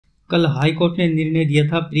कल high court ने निर्णय दिया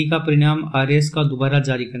था प्री का परिणाम आरएएस का दोबारा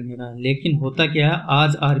जारी करने का, लेकिन होता क्या है,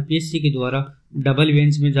 आज आरपीएससी के द्वारा डबल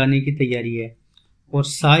बेंच में जाने की तैयारी है और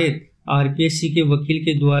शायद आरपीएससी के वकील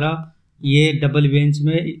के द्वारा ये डबल बेंच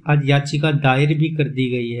में आज याचिका दायर भी कर दी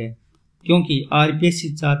गई है, क्योंकि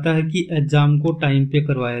आरपीएससी चाहता है कि एग्जाम को टाइम पे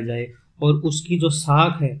करवाया जाए और उसकी जो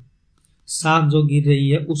साख जो गिर रही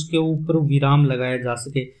है उसके ऊपर विराम लगाया जा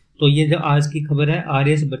सके। तो ये जो आज की खबर है,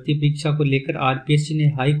 आरएएस भर्ती परीक्षा को लेकर आरपीएससी ने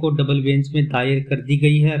हाई कोर्ट डबल बेंच में दायर कर दी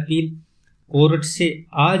गई है अपील। कोर्ट से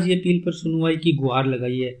आज ये अपील पर सुनवाई की गुहार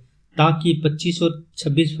लगाई है ताकि 25 और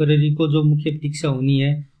 26 फरवरी को जो मुख्य परीक्षा होनी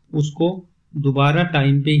है उसको दोबारा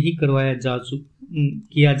टाइम पे ही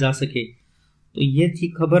किया जा सके। तो ये थी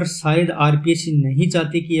खबर। शायद आरपीएससी नहीं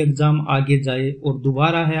चाहती कि एग्जाम आगे जाए और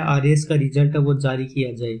दोबारा है आरएएस का रिजल्ट है वो जारी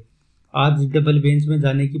किया जाए। आज डबल बेंच में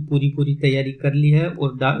जाने की पूरी तैयारी कर ली है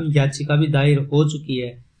और याचिका भी दायर हो चुकी है।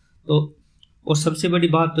 तो और सबसे बड़ी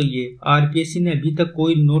बात तो ये, आरपीएससी ने अभी तक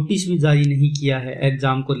कोई नोटिस भी जारी नहीं किया है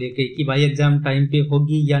एग्जाम को लेके कि भाई एग्जाम टाइम पे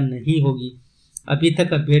होगी या नहीं होगी। अभी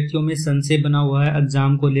तक अभ्यर्थियों में संशय बना हुआ है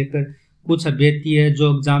एग्जाम को लेकर। कुछ अभ्यर्थी है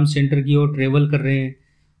जो एग्जाम सेंटर की ओर ट्रेवल कर रहे हैं,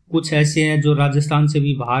 कुछ ऐसे हैं जो राजस्थान से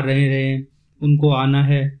भी बाहर रह रहे हैं, उनको आना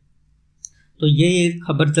है। तो ये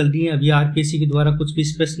खबर चल रही है, अभी आरपीएससी के द्वारा कुछ भी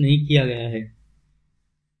स्पष्ट नहीं किया गया है।